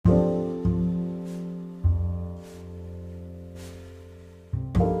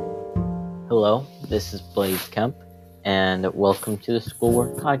Hello, this is Blaze Kemp, and welcome to the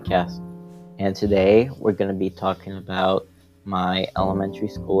Schoolwork Podcast. And today we're going to be talking about my elementary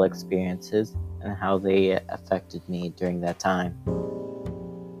school experiences and how they affected me during that time.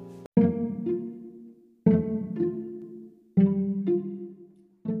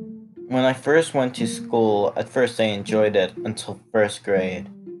 When I first went to school, at first I enjoyed it until first grade,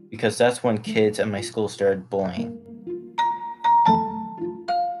 because that's when kids at my school started bullying.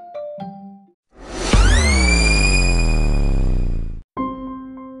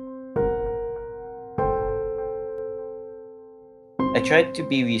 I tried to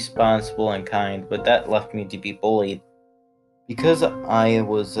be responsible and kind, but that left me to be bullied. Because I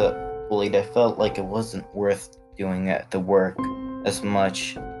was bullied, I felt like it wasn't worth doing the work as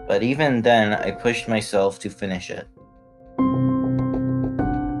much, but even then, I pushed myself to finish it.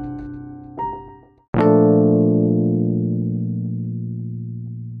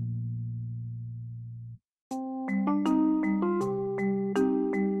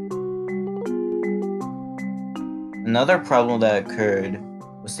 Another problem that occurred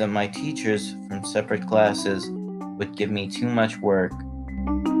was that my teachers from separate classes would give me too much work.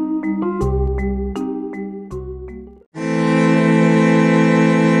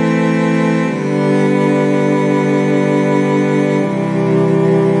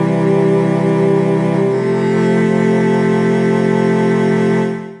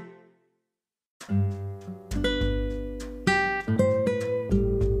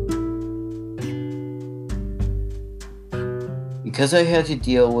 Because I had to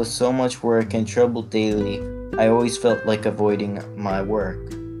deal with so much work and trouble daily, I always felt like avoiding my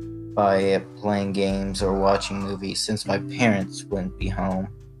work by playing games or watching movies since my parents wouldn't be home.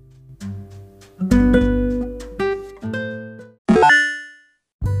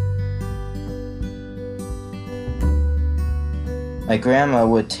 My grandma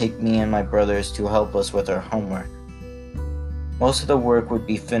would take me and my brothers to help us with our homework. Most of the work would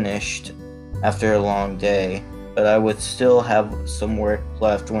be finished after a long day, but I would still have some work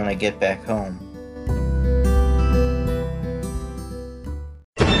left when I get back home.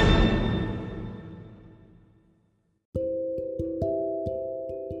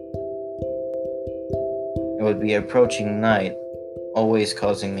 It would be approaching night, always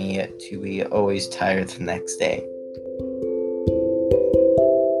causing me to be always tired the next day.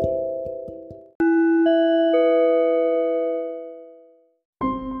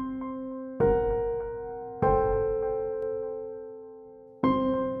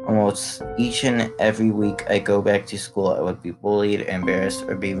 Almost each and every week I go back to school, I would be bullied, embarrassed,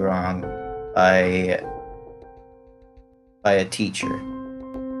 or be wrong by a teacher.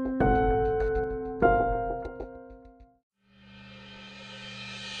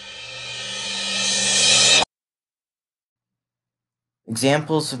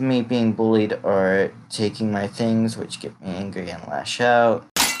 Examples of me being bullied are taking my things, which get me angry and lash out.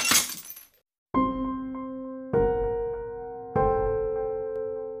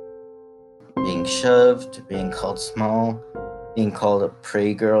 Being shoved, being called small, being called a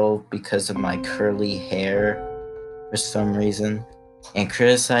prey girl because of my curly hair for some reason, and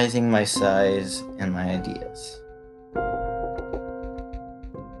criticizing my size and my ideas.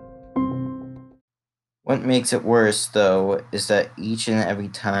 What makes it worse, though, is that each and every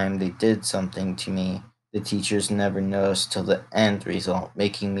time they did something to me, the teachers never noticed till the end result,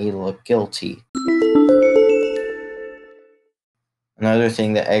 making me look guilty. Another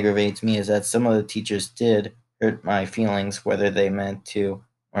thing that aggravates me is that some of the teachers did hurt my feelings whether they meant to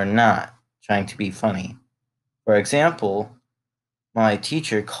or not, trying to be funny. For example, my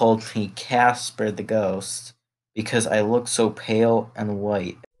teacher called me Casper the Ghost because I looked so pale and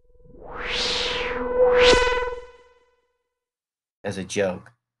white as a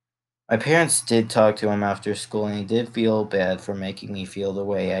joke. My parents did talk to him after school and he did feel bad for making me feel the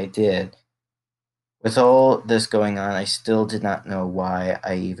way I did. With all this going on, I still did not know why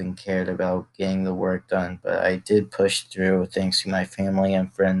I even cared about getting the work done, but I did push through thanks to my family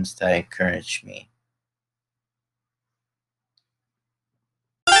and friends that encouraged me.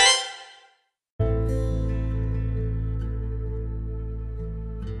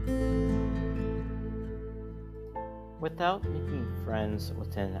 Without making friends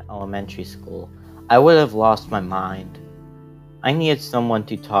within elementary school, I would have lost my mind. I needed someone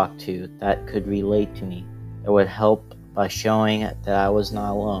to talk to that could relate to me, that would help by showing that I was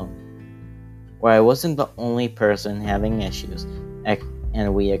not alone, where I wasn't the only person having issues,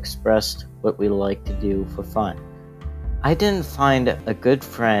 and we expressed what we like to do for fun. I didn't find a good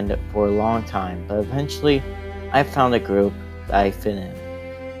friend for a long time, but eventually I found a group that I fit in.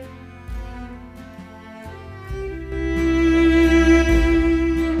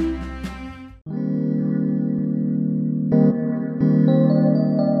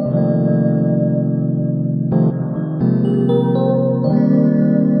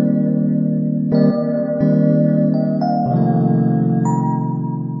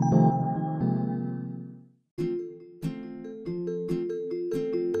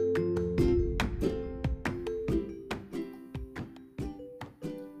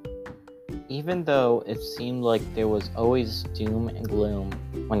 Even though it seemed like there was always doom and gloom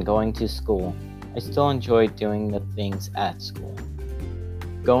when going to school, I still enjoyed doing the things at school.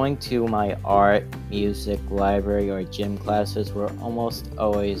 Going to my art, music, library, or gym classes were almost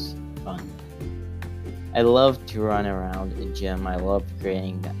always fun. I loved to run around the gym. I loved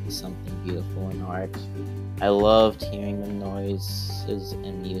creating something beautiful in art. I loved hearing the noises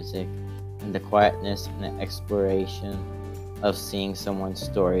and music and the quietness and the exploration of seeing someone's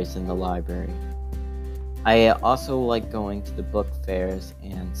stories in the library. I also like going to the book fairs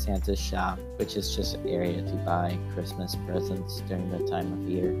and Santa's shop, which is just an area to buy Christmas presents during that time of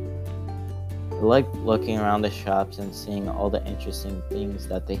year. I like looking around the shops and seeing all the interesting things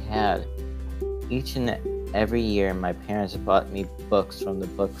that they had. Each and every year, my parents bought me books from the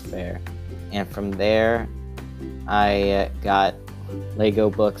book fair, and from there, I got Lego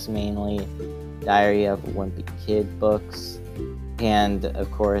books mainly, Diary of a Wimpy Kid books, and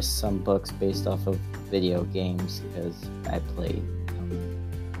of course some books based off of video games because I played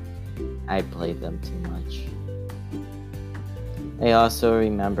them too much. I also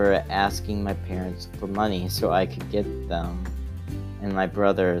remember asking my parents for money so I could get them and my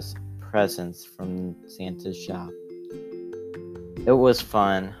brother's presents from Santa's shop. It was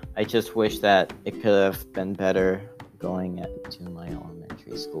fun. I just wish that it could have been better going to my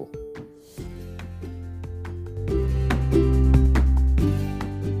elementary school.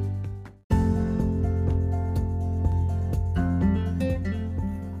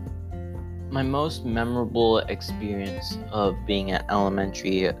 My most memorable experience of being at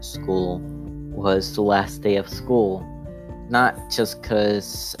elementary school was the last day of school. Not just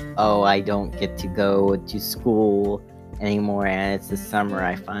because, I don't get to go to school anymore and it's the summer,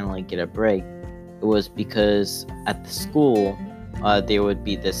 I finally get a break. It was because at the school, there would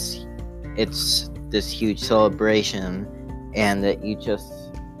be this huge celebration, and that you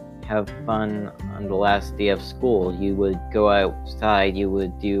just have fun on the last day of school. You would go outside, you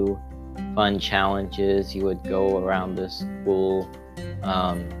would do fun challenges, you would go around the school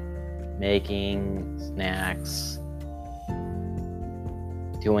making snacks,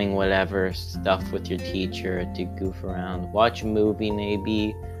 doing whatever stuff with your teacher to goof around, watch a movie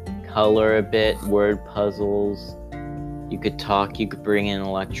maybe, color a bit, word puzzles. You could talk, you could bring in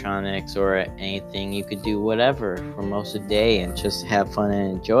electronics or anything, you could do whatever for most of the day and just have fun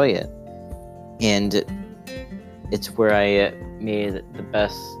and enjoy it. And it's where I made the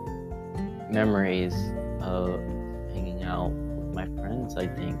best memories of hanging out with my friends, I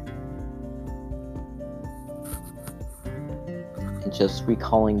think. And just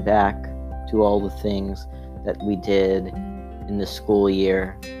recalling back to all the things that we did in the school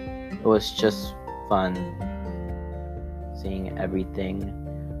year. It was just fun seeing everything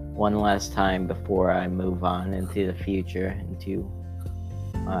one last time before I move on into the future, into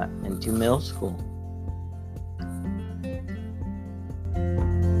middle school.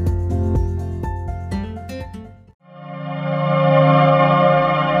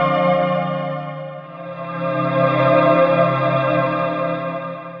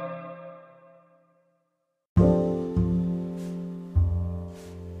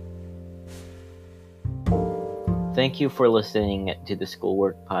 Thank you for listening to the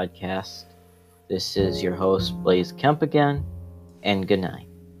Schoolwork Podcast. This is your host, Blaze Kemp again, and good night.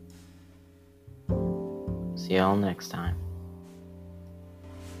 See y'all next time.